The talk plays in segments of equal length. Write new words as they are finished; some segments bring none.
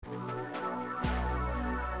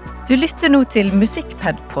Du lytter nå til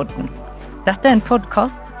Musikkped-podden. Dette en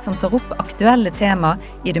podcast som tar opp aktuelle tema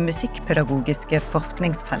I det musikkpedagogiske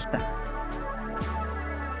forskningsfeltet.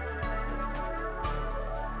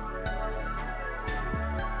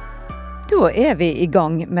 Da vi I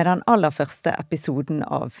gang med den aller første episoden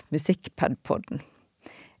av Musikkped-podden.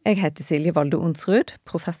 Jeg heter Silje Onsrud,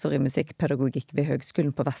 professor I musikkpedagogikk ved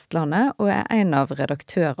Høgskolen på Vestlandet, og en av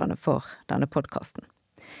redaktørene for denne podcasten.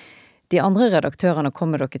 De andre redaktørene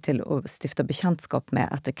kommer dere til å stifte bekjentskap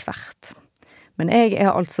med etter hvert. Men jeg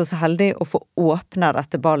altså så heldig å få åpne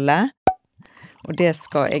dette ballet, og det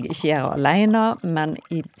skal jeg ikke gjøre alene, men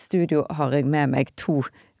I studio har jeg med meg to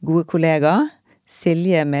gode kollegaer,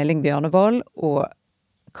 Silje Meling Bjørnvoll og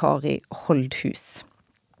Kari Holdhus.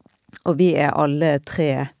 Og vi alle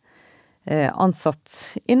tre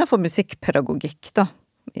ansatt innenfor musikkpedagogikk da,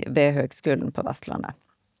 ved Høgskolen på Vestlandet.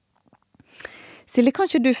 Silje, kan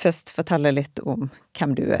ikke du først fortelle litt om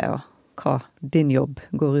hvem du og hva din jobb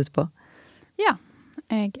går ut på? Ja,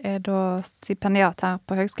 jeg da stipendiat her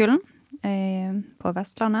på Høgskolen på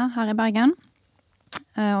Vestlandet her I Bergen.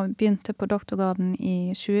 Og begynte på doktorgraden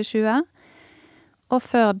I 2020. Og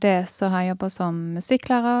før det så har jeg jobbet som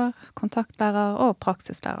musikklærer, kontaktlærer og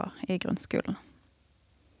praksislærer I grunnskolen.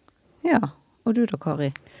 Ja, og du da,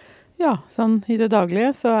 Kari? Ja, sånn I det daglige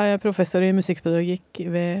så jeg professor I musikkpedagogikk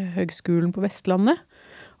ved Høgskolen på Vestlandet,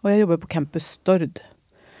 og jeg jobber på campus Stord.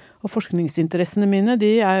 Og forskningsinteressene mine,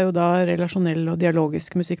 de jo da relasjonell og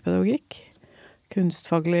dialogisk musikkpedagogikk,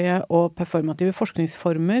 kunstfaglige og performative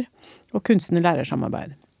forskningsformer og kunstner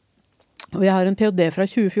lærersamarbeid. Og jeg har en PhD fra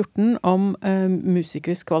 2014 om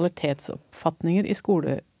musikers kvalitetsoppfatninger I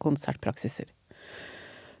skolekonsertpraksiser.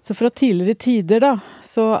 Så fra tidligere tider da,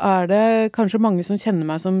 så det kanskje mange som kjenner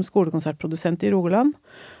meg som skolekonsertprodusent I Rogaland,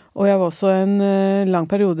 og jeg var også en lang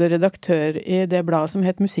periode redaktør I det bladet som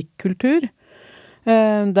het Musikkkultur.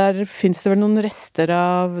 Der finnes det vel noen rester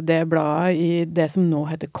av det bladet I det som nå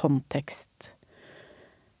heter Kontekst.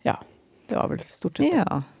 Ja, det var vel stort sett det.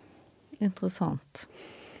 Ja, interessant.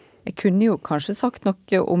 Jeg kunne jo kanskje sagt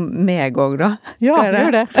noe om meg også da. Ja,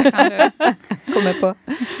 gjør det. Kom jeg på.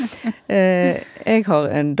 Jeg har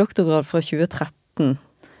en doktorgrad fra 2013,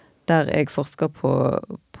 der jeg forsker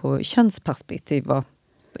på kjønnsperspektiver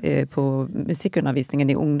på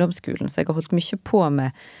musikkundervisningen I ungdomsskolen. Så jeg har holdt mye på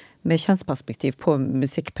med kjønnsperspektiv på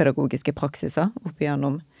musikkpedagogiske praksiser opp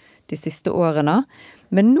igjennom de siste årene.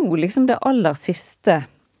 Men nå liksom det aller siste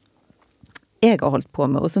jeg har holdt på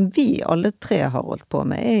med, og som vi alle tre har holdt på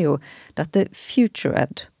med, jo dette Future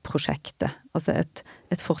Ed-prosjektet. Altså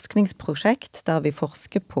et forskningsprosjekt der vi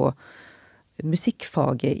forsker på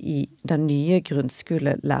musikkfaget I den nye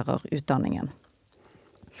grunnskolelærerutdanningen.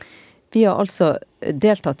 Vi har altså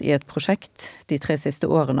deltatt I et prosjekt de 3 siste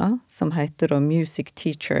årene, som heter da Music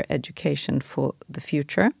Teacher Education for the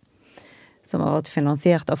Future, som har vært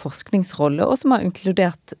finansiert av Forskningsrådet, og som har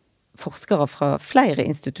inkludert forskere fra flere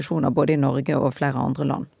institusjoner, både I Norge og flere andre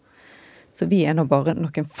land. Så vi nå bare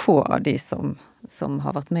noen få av de som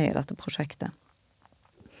har vært med I dette prosjektet.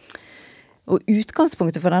 Og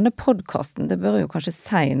utgangspunktet for denne podcasten, det bør jeg jo kanskje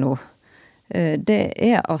si nå, det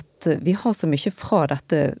at vi har så mye fra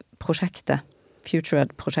dette prosjektet, Future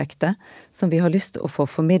Ed-prosjektet, som vi har lyst til å få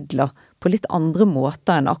formidlet på litt andre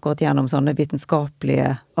måter enn akkurat gjennom sånne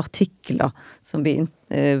vitenskapelige artikler som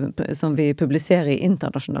vi publiserer I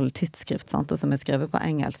internasjonale tidsskrift, sant, og som skrevet på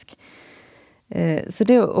engelsk. Så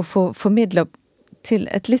det å få formidlet til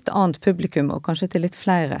et litt annet publikum, og kanskje til litt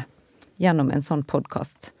flere, gjennom en sånn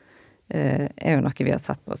podcast, jo noe vi har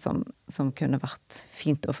sett på som kunne vært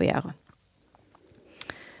fint å få gjøre.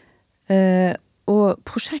 Og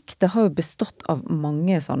prosjektet har jo bestått av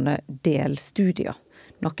mange sånne delstudier.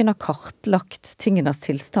 Noen har kartlagt tingenes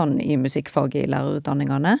tilstand I musikkfaget I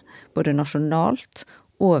lærerutdanningene, både nasjonalt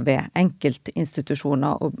og ved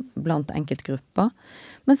enkeltinstitusjoner og blant enkeltgrupper,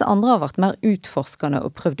 mens andre har vært mer utforskende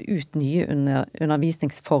og prøvd ut nye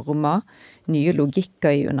undervisningsformer, nye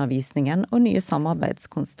logikker I undervisningen og nye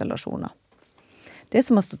samarbeidskonstellasjoner. Det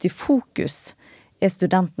som har stått I fokus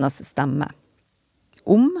studentenes stemme,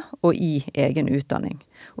 om og I egen utdanning,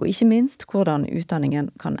 og ikke minst hvordan utdanningen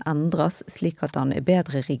kan endres slik at den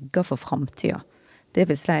bedre rigget for fremtiden. Det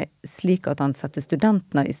vil si slik at den setter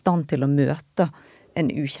studentene I stand til å møte en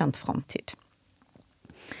ukjent fremtid.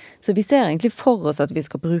 Så vi ser egentlig for oss at vi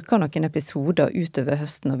skal bruke noen episoder utover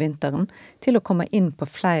høsten og vinteren til å komme inn på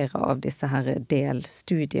flere av disse her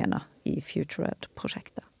delstudiene I Future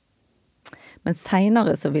Ed-prosjektet. Men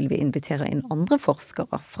senere så vil vi invitere inn andre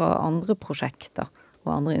forskere fra andre prosjekter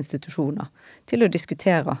og andre institusjoner til å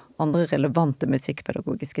diskutere andre relevante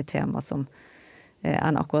musikkpedagogiske tema som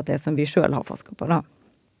enn akkurat det som vi selv har forsket på da.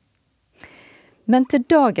 Men til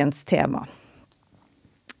dagens tema.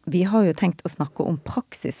 Vi har jo tenkt å snakke om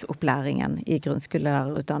praksisopplæringen i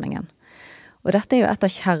grunnskolelærerutdanningen. Og dette er jo et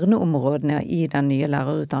av kjerneområdene i den nye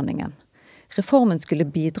lærerutdanningen. Reformen skulle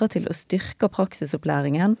bidra til å styrke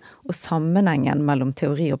praksisopplæringen og sammenhengen mellom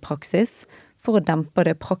teori og praksis for å dempe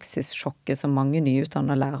det praksissjokket som mange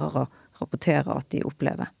nyutdannede lærere rapporterer at de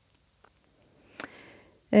opplever.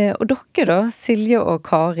 Og dere da, Silje og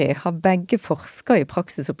Kari, har begge forsket i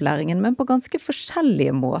praksisopplæringen, men på ganske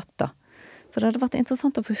forskjellige måter. Så det hadde vært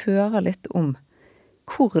interessant å få høre litt om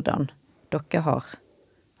hvordan dere har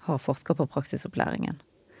forsket på praksisopplæringen.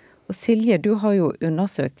 Og Silje, du har jo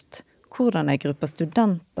undersøkt hvordan en gruppe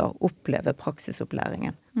studenter opplever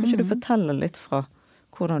praksisopplæringen. Kan ikke du fortelle litt fra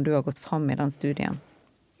hvordan du har gått fram i den studien?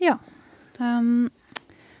 Ja.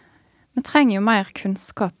 Vi trenger jo mer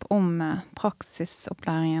kunnskap om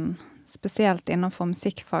praksisopplæringen, spesielt innenfor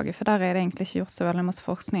musikkfaget, for der er det egentlig ikke gjort så veldig masse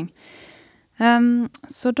forskning.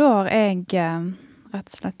 Så da har jeg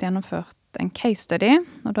rett og slett gjennomført en case study,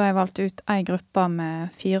 og da har jeg valgt ut en gruppe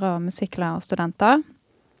med 4 musikklærerstudenter,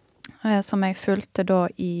 som jeg fulgte da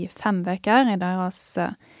i 5 uker i deres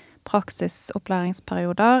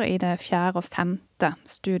praksisopplæringsperioder i det 4. og 5.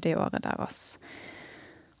 studieåret deres.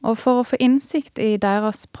 Og for å få innsikt i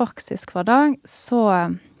deres praksishverdag, så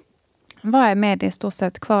var jeg med i stort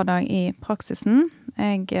sett hver dag i praksisen.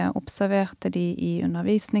 Jeg observerte de i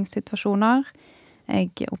undervisningssituasjoner. Jeg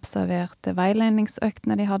observerte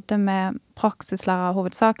veiledningsøktene de hadde med praksislærere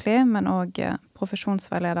hovedsakelig, men også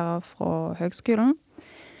profesjonsveiledere fra høgskolen.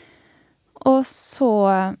 Og så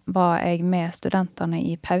var jeg med studentene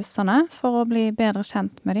i pausene for å bli bedre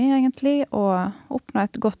kjent med de egentlig, og oppnå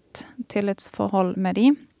et godt tillitsforhold med de.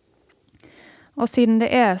 Og siden det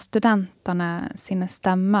er studentene sine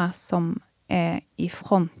stemmer som er i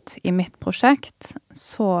front i mitt prosjekt,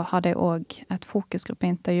 så hadde jeg også et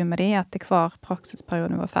fokusgruppeintervju med de etter hver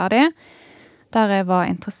praksisperiode var ferdig, der jeg var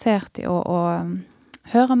interessert i å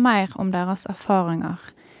høre mer om deres erfaringer,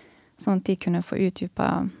 sånn at de kunne få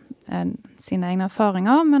utdypet sine egne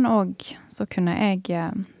erfaringer, men også så kunne jeg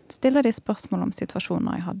stille de spørsmål om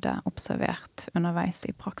situasjoner jeg hadde observert underveis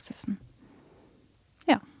i praksisen.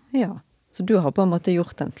 Ja. Ja, så du har på en måte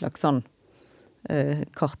gjort en slags sånn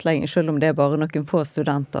kartlegging, selv om det er bare noen få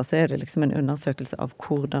studenter, så er det liksom en undersøkelse av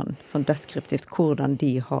hvordan, sånn deskriptivt, hvordan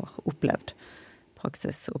de har opplevd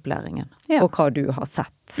praksisopplæringen, og hva du har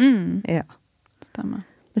sett. Ja. Stemmer.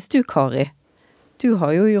 Mens du, Kari, du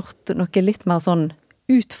har jo gjort noe litt mer sånn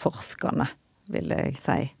utforskende, vil jeg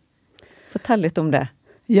si. Fortell litt om det.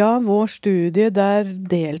 Ja, vår studie, der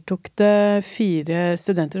deltok det 4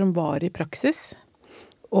 studenter som var i praksis.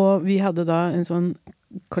 Og vi hadde da en sånn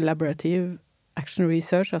collaborative action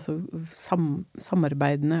research, altså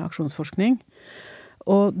samarbeidende aksjonsforskning.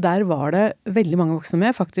 Og der var det veldig mange voksne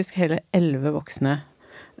med, faktisk hele 11 voksne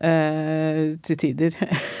til tider.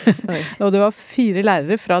 Og det var 4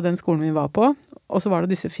 lærere fra den skolen vi var på, og så var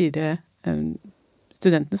det disse 4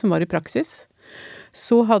 studentene som var i praksis.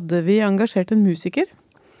 Så hadde vi engasjert en musiker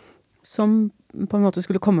som på en måte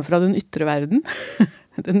skulle komme fra den ytre verden.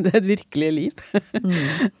 Det virkelige liv.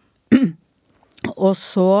 Og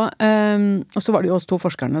så var det jo oss 2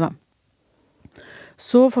 forskerne da.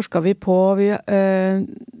 Så forsket vi på,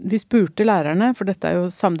 vi spurte lærerne, for dette er jo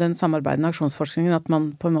den samarbeidende aksjonsforskningen, at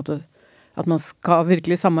man på en måte, at man skal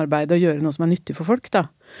virkelig samarbeide og gjøre noe som er nyttig for folk da.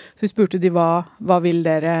 Så vi spurte de, hva vil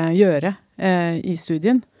dere gjøre i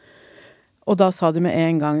studien? Og da sa de med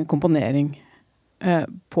en gang komponering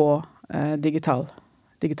på digital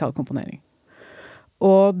komponering.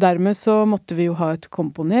 Og dermed så måtte vi jo ha et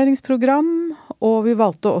komponeringsprogram, og vi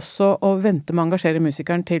valgte også å vente med å engasjere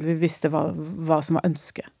musikeren til vi visste hva som var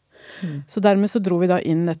ønsket. Så dermed så dro vi da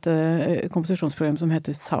inn dette komposisjonsprogrammet som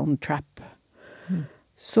heter Soundtrap.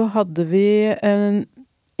 Så hadde vi en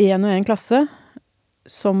og en klasse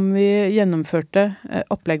som vi gjennomførte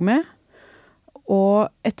opplegg med, og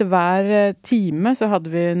etter hver time så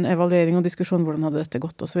hadde vi en evaluering og diskusjon hvordan hadde dette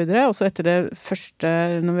gått og så videre, og så etter det første,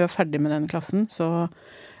 når vi var ferdig med den klassen, så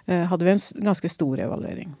hadde vi en ganske stor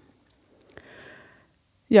evaluering.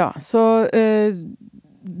 Ja, så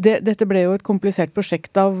dette ble jo et komplisert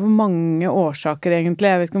prosjekt av mange årsaker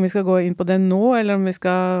egentlig. Jeg vet ikke om vi skal gå inn på det nå, eller om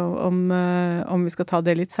vi skal ta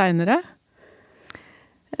det litt senere.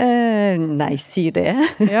 Nei, si det.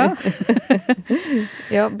 Ja.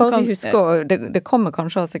 Ja, bare vi husker, det kommer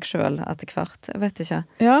kanskje av seg selv etter hvert, jeg vet ikke.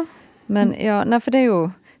 Ja. Men ja, nei, for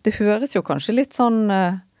det høres jo kanskje litt sånn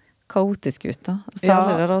kaotisk ut da.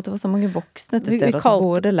 Særlig det da, at det var så mange voksne til stede, altså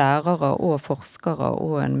både lærere og forskere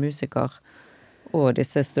og en musiker og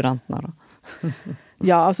disse studentene da.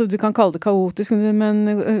 Ja, altså du kan kalle det kaotisk,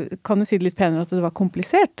 men kan du si det litt penere at det var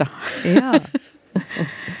komplisert da? Ja.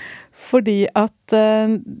 Fordi at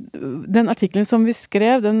den artikkelen som vi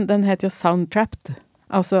skrev, den heter jo Soundtrapped.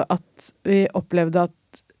 Altså at vi opplevde at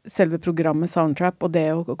selve programmet Soundtrap og det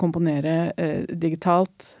å komponere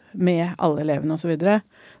digitalt med alle elevene og så videre,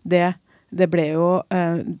 det ble jo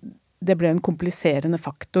det ble en kompliserende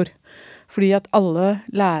faktor. Fordi at alle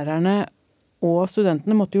lærerne og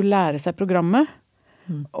studentene måtte jo lære seg programmet,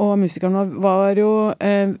 og musikerne var jo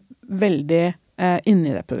veldig inne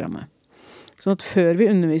i det programmet. Sånn at før vi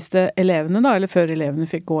underviste elevene da, eller før elevene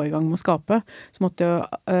fikk gå i gang med å skape, så måtte jo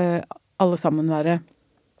alle sammen være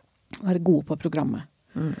gode på programmet.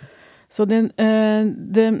 Så det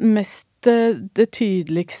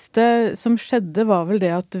tydeligste som skjedde var vel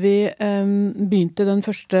det at vi begynte den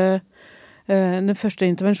første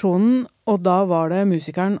intervensjonen, og da var det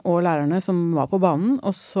musikeren og lærerne som var på banen,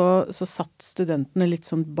 og så satt studentene litt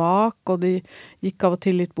sånn bak, og de gikk av og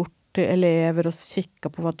til litt bort til elever og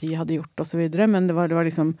kikket på hva de hadde gjort og så videre, men det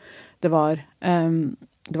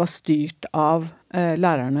var styrt av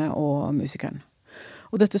lærerne og musikeren.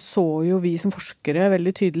 Og dette så jo vi som forskere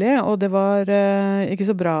veldig tydelig, og det var ikke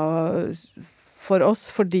så bra for oss,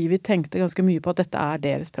 fordi vi tenkte ganske mye på at dette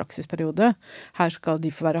deres praksisperiode. Her skal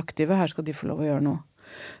de få være aktive, her skal de få lov å gjøre noe.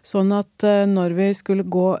 Sånn at når vi skulle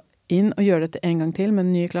gå inn og gjøre dette en gang til med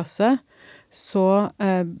en ny klasse, så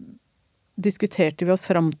diskuterte vi oss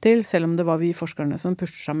fram til, selv om det var vi forskerne som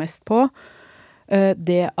pushet mest på,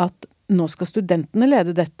 det at nå skal studentene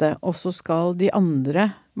lede dette, og så skal de andre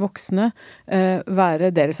voksne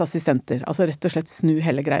være deres assistenter. Altså rett og slett snu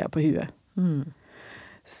hele greia på huet.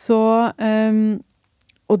 Så,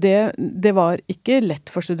 og det var ikke lett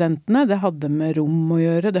for studentene. Det hadde med rom å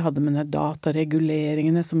gjøre, det hadde med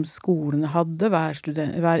datareguleringene som skolene hadde.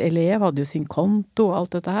 Hver elev hadde jo sin konto og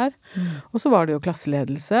alt dette her. Og så var det jo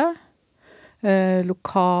klasseledelse,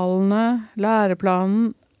 lokalene,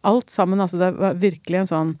 læreplanen, alt sammen, altså det var virkelig en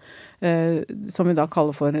sånn, som vi da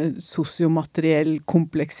kaller for sosiomateriell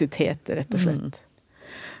kompleksitet, rett og slett.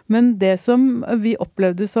 Men det som vi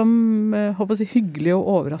opplevde som, håper jeg, hyggelig og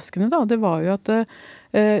overraskende da, det var jo at,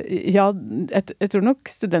 jeg tror nok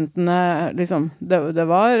studentene, liksom, det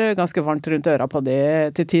var ganske varmt rundt øra på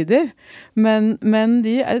det til tider, men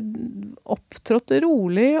de opptrådte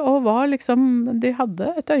rolig og var liksom, de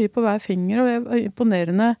hadde et øye på hver finger, og det var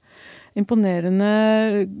imponerende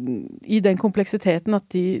i den kompleksiteten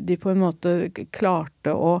at de på en måte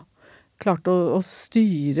klarte å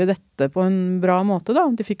styre dette på en bra måte da.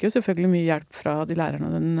 De fikk jo selvfølgelig mye hjelp fra de lærerne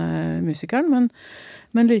og den musikeren,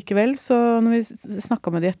 men likevel så når vi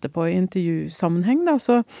snakket med de etterpå i intervjusammenheng da,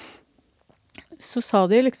 så sa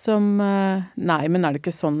de liksom nei, men det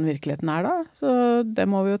ikke sånn virkeligheten da? Så det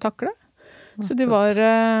må vi jo takle. Så de var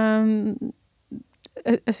jeg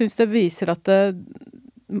synes det viser at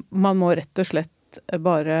man må rett og slett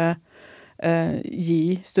bare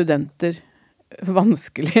gi studenter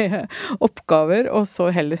vanskelige oppgaver, og så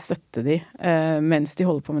heller støtte de mens de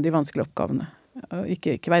holder på med de vanskelige oppgavene. Og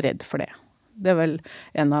ikke være redd for det. Det vel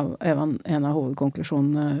en av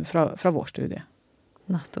hovedkonklusjonene fra vår studie.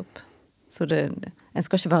 Nettopp. Så en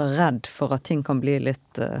skal ikke være redd for at ting kan bli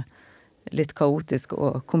litt kaotisk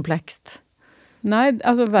og komplekst. Nei,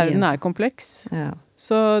 altså verden kompleks. Ja.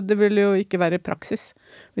 Så det vil jo ikke være praksis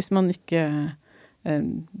hvis man ikke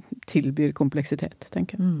tilbyr kompleksitet,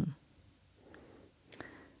 tenker jeg.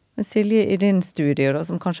 Men Silje, i din studie da,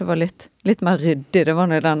 som kanskje var litt mer ryddig, det var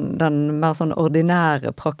den mer sånn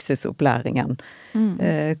ordinære praksisopplæringen.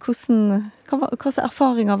 Hva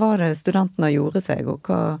erfaringer var det studentene gjorde seg, og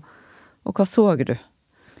hva så du?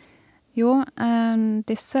 Jo,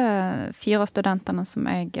 disse 4 studentene som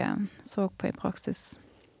jeg så på i praksis,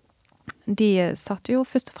 de satte jo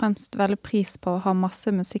først og fremst veldig pris på å ha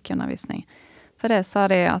masse musikkundervisning. For det sa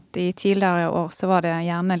de at i tidligere år så var det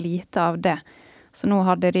gjerne lite av det. Så nå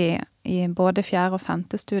hadde de i både 4. og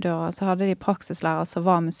 5. studieår, så hadde de praksislærer som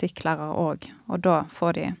var musikklærer også. Og da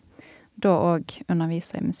får de da også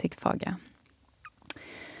undervise i musikkfaget.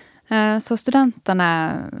 Så studentene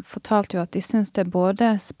fortalte jo at de synes det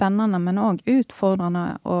både spennende, men også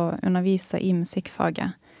utfordrende å undervise i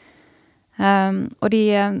musikkfaget. Og de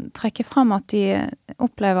trekker frem at de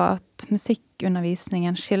opplever at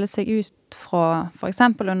musikkundervisningen skiller seg ut fra for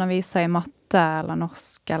eksempel undervise i matte eller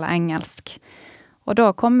norsk eller engelsk. Og da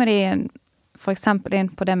kommer de for eksempel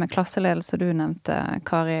inn på det med klasseledelse du nevnte,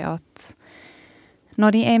 Kari, at når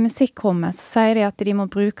de i musikkrommet så sier de at de må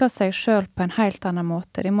bruke seg selv på en helt annen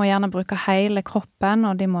måte. De må gjerne bruke hele kroppen,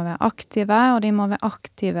 og de må være aktive, og de må være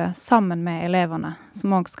aktive sammen med elevene,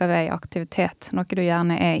 som også skal være i aktivitet, noe du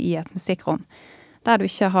gjerne i et musikkrom, der du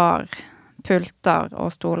ikke har pulter og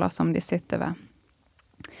stoler som de sitter ved.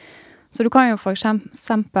 Så du kan jo for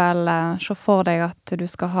eksempel se for deg at du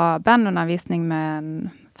skal ha bandundervisning med en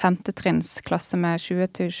 5. trinnsklasse med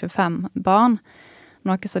 20-25 barn,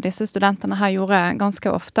 noe som disse studentene her gjorde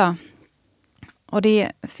ganske ofte. Og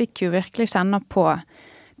de fikk jo virkelig kjenne på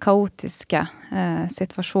kaotiske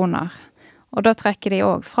situasjoner. Og da trekker de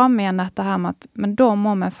også fram igjen dette her med at, men da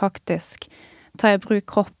må vi faktisk ta i bruk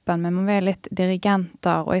kroppen, vi må være litt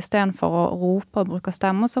dirigenter, og i stedet for å rope og bruke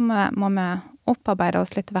stemme, så må vi opparbeide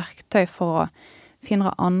oss litt verktøy for å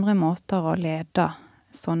finne andre måter å lede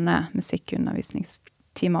sånne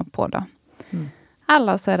musikkundervisningstimer på da.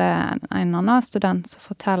 Ellers er det en annen student som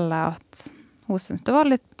forteller at hun synes det var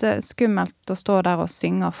litt skummelt å stå der og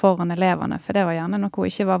synge foran elevene, for det var gjerne noe hun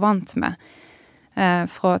ikke var vant med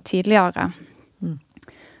fra tidligere.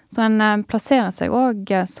 Så en plasserer seg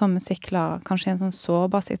også som musikklærer, kanskje i en sånn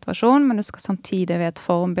sårbar situasjon, men du skal samtidig være et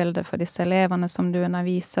formbilde for disse elevene som du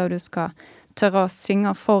underviser, og du skal tørre å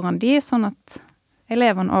synge foran de, sånn at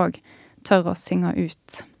elevene også tør å synge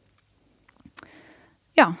ut.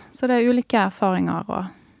 Ja, så det er ulike erfaringer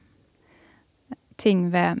og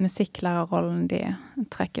ting ved musikklærerrollen de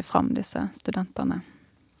trekker fram, disse studentene.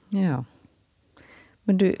 Ja.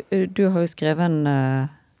 Men du har jo skrevet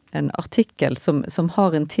en artikkel som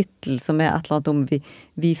har en titel som er et eller annet om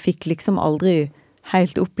vi fikk liksom aldri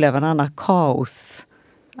helt oppleve den der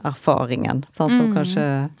kaoserfaringen, sant, som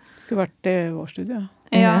kanskje... Skulle vært vår studie.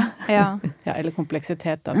 Ja. Ja, eller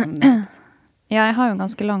kompleksitet da, som det. Ja, jeg har jo en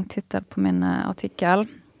ganske lang titel på min artikkel,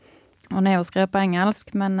 og den er jo skrevet på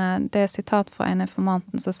engelsk, men det er sitat fra en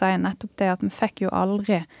informanten som sier nettopp det at vi fikk jo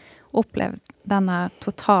aldri opplevd denne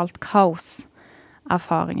totalt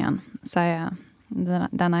kaos-erfaringen, sier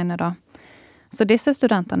den ene da. Så disse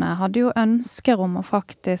studentene hadde jo ønsker om å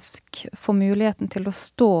faktisk få muligheten til å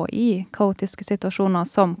stå i kaotiske situasjoner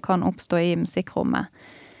som kan oppstå i musikkrommet.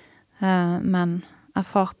 Men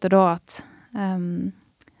erfarte da at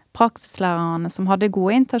praksislærerne som hadde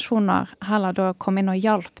gode intensjoner heller da kom inn og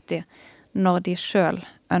hjalp de når de selv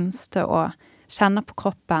ønsket å kjenne på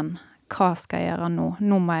kroppen hva skal jeg gjøre nå?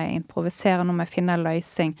 Nå må jeg improvisere, nå må jeg finne en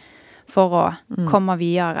løsning for å komme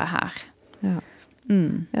videre her. Ja.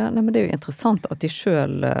 Ja, nei, men det er jo interessant at de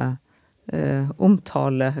selv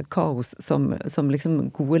omtaler kaos som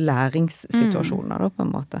liksom gode læringssituasjoner da, på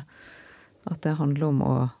en måte. At det handler om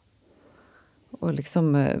å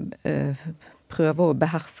liksom prøve å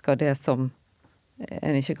beherske det som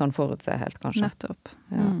en ikke kan forutse helt, kanskje. Nettopp.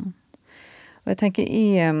 Ja. Og jeg tenker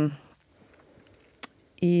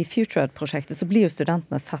i fullført-prosjektet så blir jo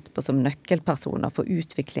studentene sett på som nøkkelpersoner for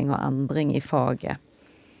utvikling og endring i faget.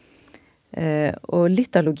 Og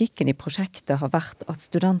litt av logikken i prosjektet har vært at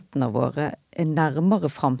studentene våre er nærmere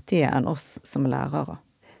fremtiden enn oss som lærere.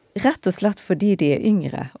 Rett og slett fordi de er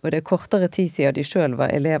yngre, og det er kortere tid siden de selv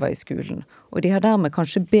var elever i skolen, og de har dermed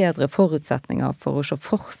kanskje bedre forutsetninger for å se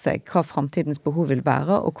for seg hva fremtidens behov vil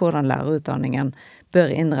være, og hvordan lærerutdanningen bør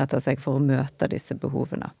innrette seg for å møte disse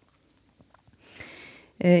behovene.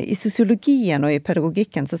 I sosiologien og i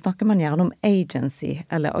pedagogikken så snakker man gjerne om agency,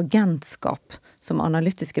 eller agentskap, som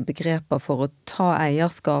analytiske begreper for å ta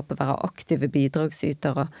eierskap, være aktive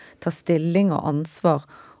bidragsytere, ta stilling og ansvar,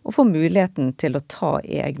 og få muligheten til å ta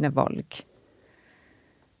egne valg.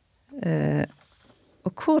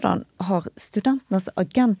 Og hvordan har studentenes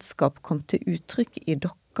agentskap kommet til uttrykk i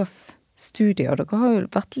deres studier? Dere har jo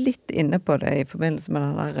vært litt inne på det i forbindelse med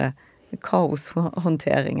den der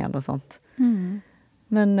kaoshåndteringen og sånt.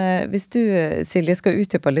 Men hvis du, Silje, skal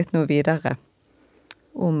utdype litt noe videre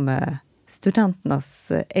om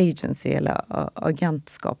studentenes agency eller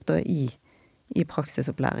agentskap da, i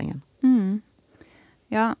praksisopplæringen.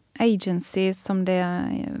 Ja, agency som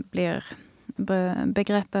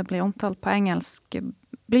begrepet blir omtalt på engelsk,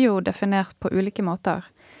 blir jo definert på ulike måter.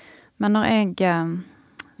 Men når jeg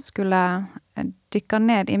skulle dykke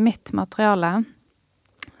ned i mitt materiale,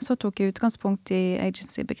 så tok jeg utgangspunkt i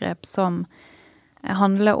agency-begrep som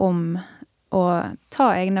handler om å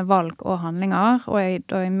ta egne valg og handlinger, og i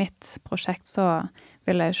mitt prosjekt så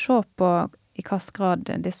ville jeg se på i hvilken grad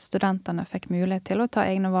disse studentene fikk mulighet til å ta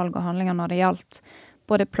egne valg og handlinger når det gjaldt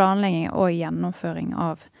både planlegging og gjennomføring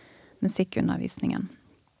av musikkundervisningen.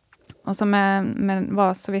 Og som jeg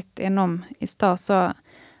var så vidt innom i stad, så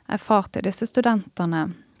erfarte disse studentene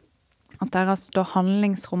at deres da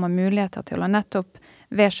handlingsrom og muligheter til å nettopp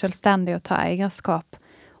være selvstendig og ta eierskap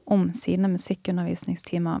om sine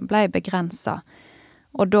musikkundervisningstimer ble begrenset,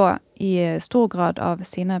 og da i stor grad av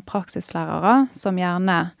sine praksislærere, som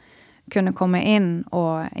gjerne kunne komme inn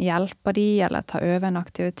og hjelpe de, eller ta over en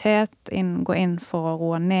aktivitet, gå inn for å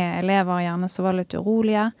roe ned elever, gjerne så var litt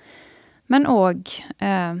urolige, men også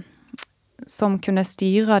som kunne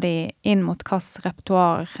styre de inn mot hvilket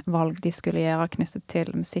repertoarvalg de skulle gjøre knyttet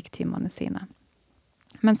til musikktimene sine.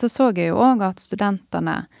 Men så jeg jo også at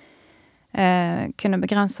studentene kunne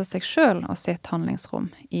begrense seg selv og sitt handlingsrom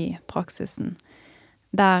i praksisen.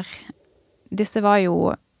 Der disse var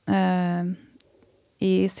jo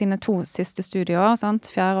i sine 2 siste studier, sant?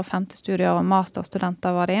 4. og 5. studier og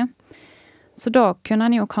masterstudenter var de. Så da kunne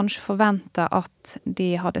en jo kanskje forvente at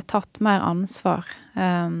de hadde tatt mer ansvar.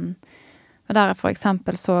 Og der jeg for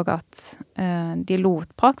eksempel så at de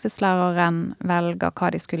lot praksislæreren velge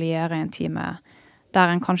hva de skulle gjøre i en time, der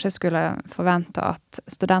en kanskje skulle forvente at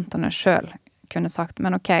studentene selv kunne sagt,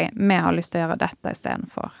 men ok, vi har lyst til å gjøre dette i stedet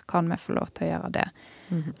for, kan vi få lov til å gjøre det?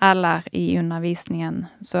 Eller i undervisningen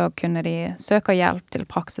så kunne de søke hjelp til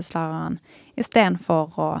praksislæreren i stedet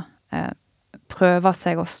for å prøve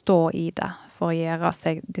seg å stå i det, for å gjøre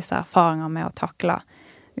seg disse erfaringer med å takle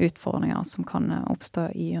utfordringer som kan oppstå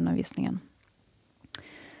i undervisningen.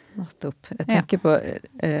 Nettopp. Jeg tenker på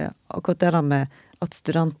akkurat det der med at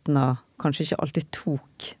studentene kanskje ikke alltid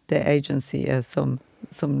tok det agencyet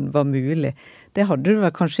som var mulig. Det hadde du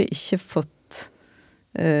vel kanskje ikke fått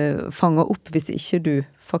fanget opp hvis ikke du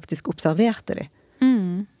faktisk observerte de.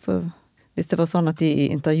 For hvis det var sånn at de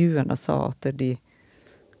i intervjuene sa at de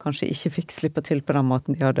kanskje ikke fikk slippe til på den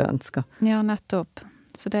måten de hadde ønsket. Ja, nettopp.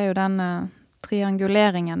 Så det jo den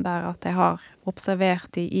trianguleringen der at jeg har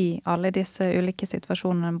observert de i alle disse ulike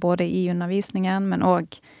situasjonene, både i undervisningen, men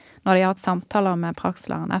også når de har hatt samtaler med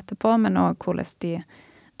praksilæreren etterpå, men også hvordan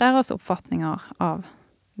deres oppfatninger av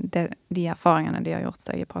de erfaringene de har gjort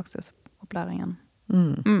seg i praksisopplæringen.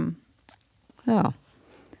 Ja.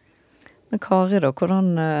 Men Kari da,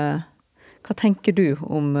 hva tenker du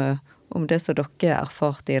om det som dere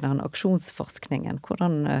erfarte i den aksjonsforskningen?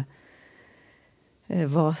 Hvordan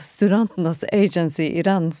var studentenes agency i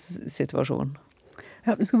den situasjonen?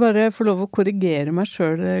 Ja, jeg skal bare få lov å korrigere meg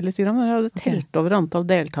selv litt. Jeg hadde telt over antall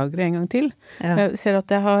deltakere en gang til. Ja. Jeg ser at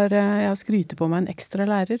jeg har skrytet på meg en ekstra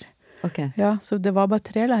lærer. Okay. Ja, så det var bare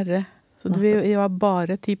 3 lærere. Så vi var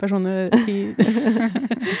bare 10 personer. 10.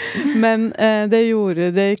 Men det gjorde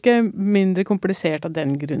det ikke mindre komplisert av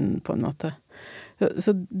den grunnen, på en måte.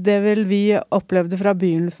 Så det vel vi opplevde fra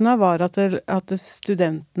begynnelsen av var at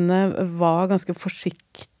studentene var ganske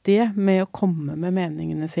forsiktige med å komme med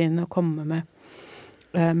meningene sine, og komme med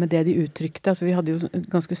det de uttrykte. Altså vi hadde jo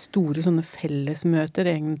ganske store sånne fellesmøter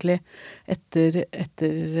egentlig etter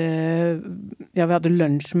vi hadde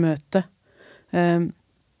lunsjmøte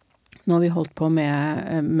når vi holdt på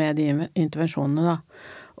med de intervensjonene da.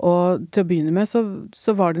 Og til å begynne med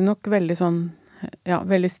så var det nok veldig sånn,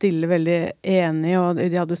 veldig stille, veldig enige, og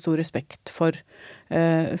de hadde stor respekt for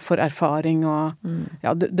erfaring, og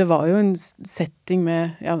det var jo en setting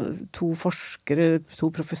med 2 forskere,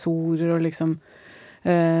 2 professorer, og liksom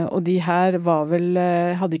og de her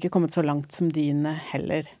hadde ikke kommet så langt som dine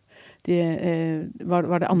heller. Var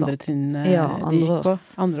det andre trinnene de gikk på?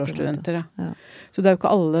 Andreårsstudenter, ja. Så det jo ikke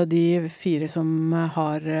alle de 4 som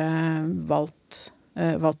har valgt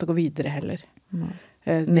å gå videre heller.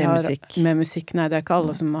 Med musikk? Med musikk, nei, det ikke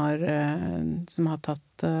alle som har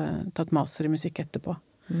tatt master i musikk etterpå.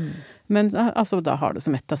 Men altså, da har det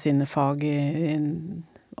som et av sine fag i en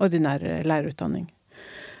ordinær lærerutdanning.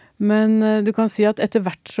 Men du kan si at etter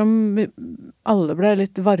hvert som alle ble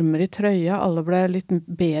litt varmere i trøya, alle ble litt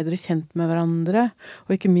bedre kjent med hverandre,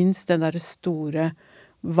 og ikke minst det der store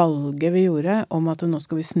valget vi gjorde om at nå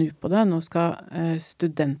skal vi snu på det, nå skal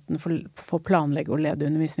studentene få planlegge og lede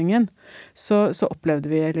undervisningen, så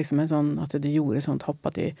opplevde vi liksom at de gjorde sånt hopp,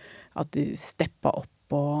 at de steppet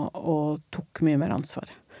opp og tok mye mer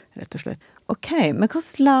ansvar, rett og slett. Ok, men hva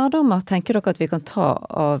lærdommer tenker dere at vi kan ta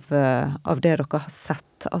av det dere har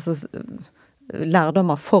sett? Altså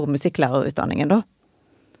lærdommer for musikklærerutdanningen da?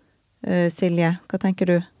 Silje, hva tenker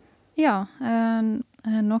du? Ja,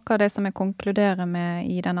 noe av det som jeg konkluderer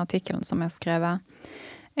med i den artikkelen som jeg skrevet,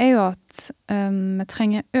 jo at vi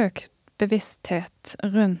trenger økt bevissthet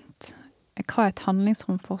rundt hva et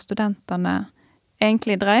handlingsrom for studentene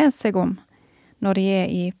egentlig dreier seg om når de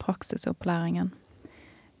i praksisopplæringen.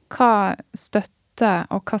 Hva støtte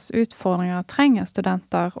og hvilke utfordringer trenger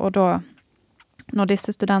studenter, og da når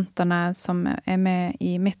disse studentene som med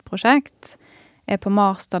i mitt prosjekt på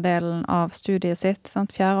masterdelen av studiet sitt,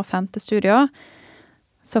 4. og 5. studier,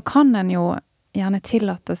 så kan en jo gjerne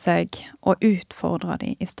tillate seg å utfordre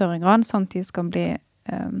dem i større grad, sånn at de skal bli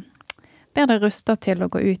bedre rustet til å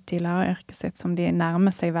gå ut i læreryrket sitt, som de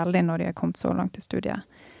nærmer seg veldig når de har kommet så langt i studiet.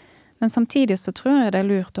 Men samtidig så tror jeg det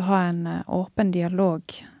lurt å ha en åpen dialog,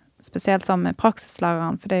 spesielt sammen med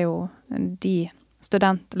praksislæreren, for det jo de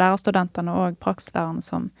lærerstudentene og praksislærerne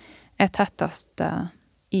som tettest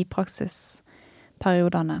i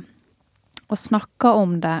praksisperiodene. Og snakke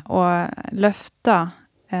om det, og løfte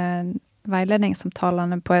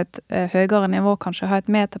veiledningssamtalene på et høyere nivå, kanskje ha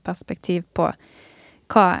et metaperspektiv på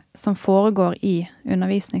hva som foregår i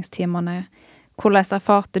undervisningstimene. Hvordan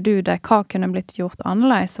erfarte du det? Hva kunne blitt gjort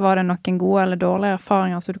annerledes? Var det noen gode eller dårlige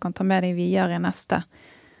erfaringer som du kan ta med deg videre i neste?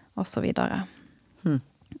 Og så videre.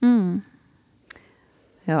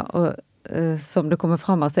 Ja, og som det kommer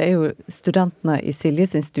frem, så jo studentene i Silje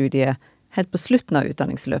sin studie helt på slutten av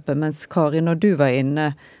utdanningsløpet, mens Kari, når du var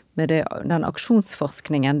inne med den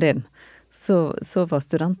aksjonsforskningen din, så var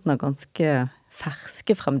studentene ganske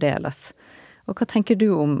ferske fremdeles. Og hva tenker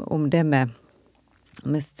du om det med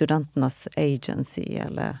studentenes agency,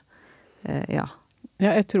 eller ja?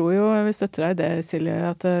 Ja, jeg tror jo, jeg vil støtte deg i det, Silje,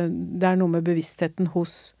 at det noe med bevisstheten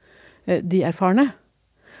hos de erfarne.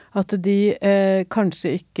 At de kanskje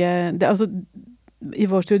ikke... I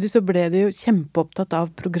vår studie så ble de jo kjempeopptatt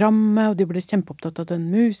av programmet, og de ble kjempeopptatt av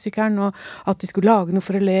den musikeren, og at de skulle lage noe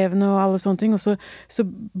for elevene og alle sånne ting. Og så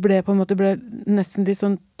ble på en måte nesten litt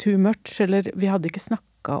sånn too much, eller vi hadde ikke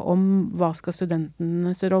snakket om hva skal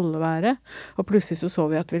studentenes rolle være. Og plutselig så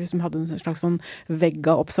vi at vi liksom hadde en slags sånn vegg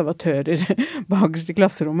av observatører bakerst i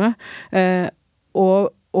klasserommet.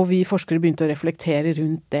 Og vi forskere begynte å reflektere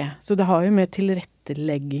rundt det. Så det har jo med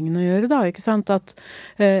tilretteleggingen å gjøre da, ikke sant? At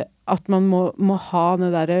man må ha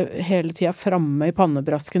det der hele tiden fremme i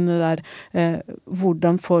pannebrasken, det der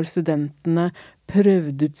hvordan får studentene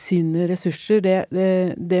prøvd ut sine ressurser.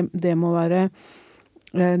 Det må være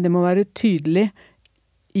tydelig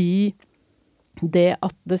i det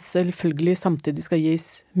at det selvfølgelig samtidig skal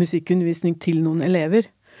gis musikkundervisning til noen elever.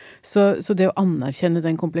 Så det å anerkjenne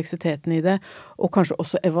den kompleksiteten i det, og kanskje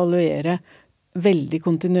også evaluere veldig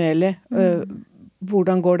kontinuerlig.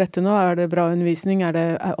 Hvordan går dette nå? Det bra undervisning?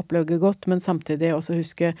 Er opplegget godt? Men samtidig også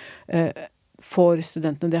huske, får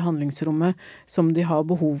studentene det handlingsrommet som de har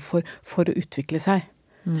behov for å utvikle seg.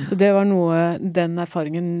 Så det var den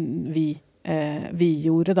erfaringen vi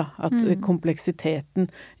gjorde da, at kompleksiteten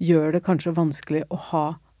gjør det kanskje vanskelig å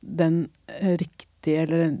ha den riktige,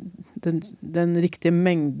 eller den riktige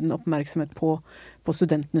mengden oppmerksomhet på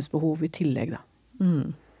studentenes behov i tillegg da.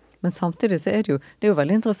 Men samtidig så det er jo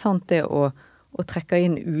veldig interessant det å trekke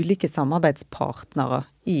inn ulike samarbeidspartnere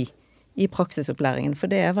i praksisopplæringen, for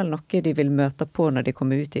det vel noe de vil møte på når de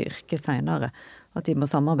kommer ut i yrket senere, at de må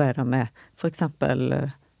samarbeide med for eksempel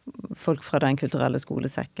folk fra den kulturelle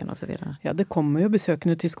skolesekken og så videre. Ja, det kommer jo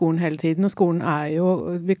besøkende til skolen hele tiden, og skolen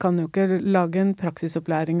vi kan jo ikke lage en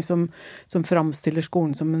praksisopplæring som framstiller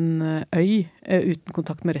skolen som en øy uten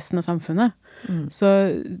kontakt med resten av samfunnet.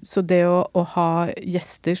 Så det å ha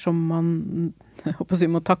gjester som man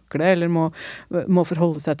må takle, eller må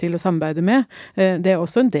forholde seg til og samarbeide med, det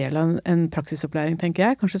også en del av en praksisopplæring, tenker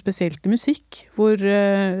jeg, kanskje spesielt i musikk, hvor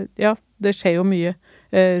det skjer jo mye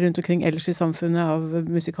rundt omkring ellers i samfunnet av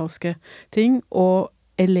musikalske ting, og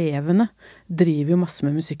elevene driver jo masse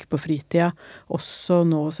med musikk på fritida, også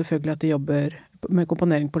nå selvfølgelig at de jobber med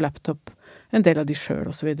komponering på laptop, en del av de selv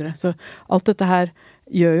og så videre. Så alt dette her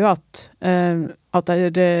gjør jo at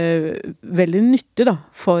det veldig nyttig da,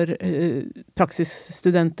 for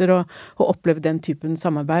praksisstudenter å oppleve den typen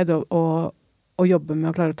samarbeid, og jobbe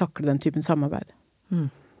med å klare å takle den typen samarbeid.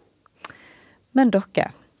 Men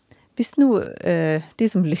dere, hvis nå de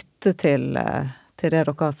som lytter til det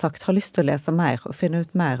dere har sagt, har lyst til å lese mer og finne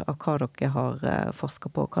ut mer av hva dere har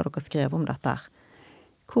forsket på, hva dere skrev om dette her,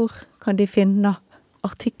 hvor kan de finne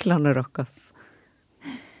artiklene deres?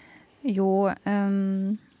 Jo,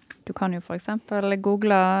 du kan jo for eksempel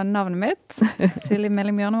google navnet mitt, Silje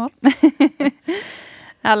Meling Bjørnvoll.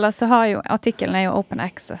 Eller så har jo, artikkelen jo open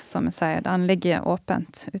access, som jeg sier, den ligger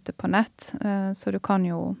åpent ute på nett, så du kan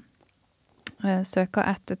jo søke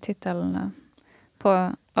etter titelen på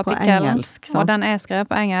artikkelen. På engelsk, sant? Og den skrevet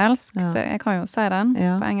på engelsk, så jeg kan jo si den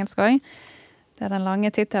på engelsk også. Det den lange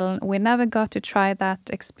titelen We never got to try that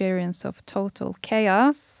experience of total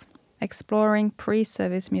chaos, exploring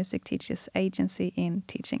pre-service music teachers agency in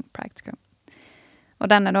teaching practicum. Og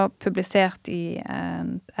den da publisert i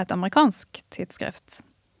et amerikansk tidsskrift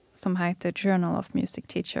som heter Journal of Music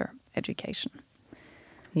Teacher Education.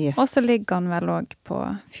 Yes. Og så ligger han vel også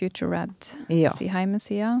på Future Red sin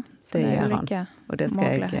hjemmesida. Så det gjør ulike han. Og det skal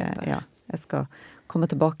jeg skal komme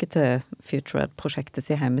tilbake til Future Red-prosjektet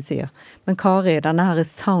sin hjemmesida. Men Kari, denne her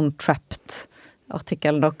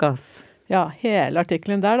Soundtrapped-artikkelen deres. Ja, hele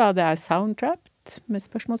artikkelen der da, det Soundtrapped med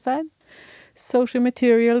spørsmålstegn. Social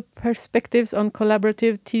Material Perspectives on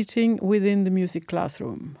Collaborative Teaching Within the Music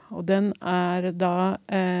Classroom. Og den da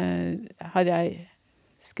har jeg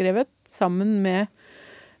skrevet sammen med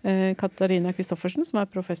Katarina Kristoffersen, som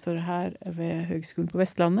professor her ved Høgskolen på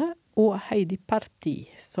Vestlandet, og Heidi Parti,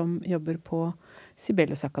 som jobber på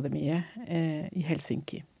Sibelius-akademiet i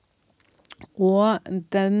Helsinki. Og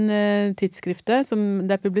den tidsskriftet som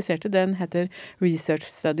det publiserte, den heter Research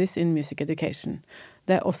Studies in Music Education.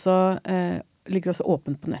 Det også, ligger også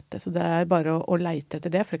åpent på nettet, så det bare å leite etter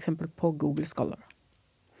det, for eksempel på Google Scholar.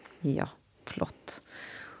 Ja, flott.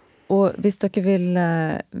 Og hvis dere vil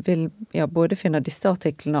både finne disse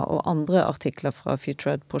artiklene og andre artikler fra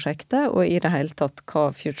FutureEd-prosjektet, og i det hele tatt hva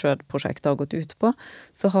FutureEd-prosjektet har gått ut på,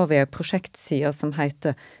 så har vi en prosjektside som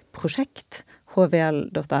heter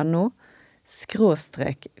projekt.hvl.no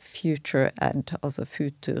 /futureed, altså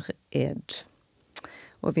futured.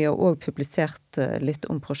 Og vi har også publisert litt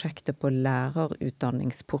om prosjektet på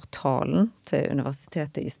lærerutdanningsportalen til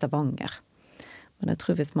Universitetet i Stavanger. Men jeg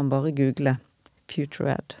tror hvis man bare googler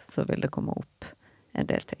FutureEd, så vil det komme opp en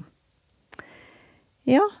del ting.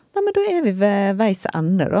 Ja, men da vi ved veis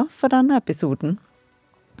ende da, for denne episoden.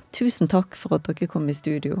 Tusen takk for at dere kom i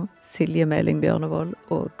studio, Silje Meling Bjørnvoll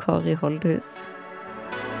og Kari Holdhus.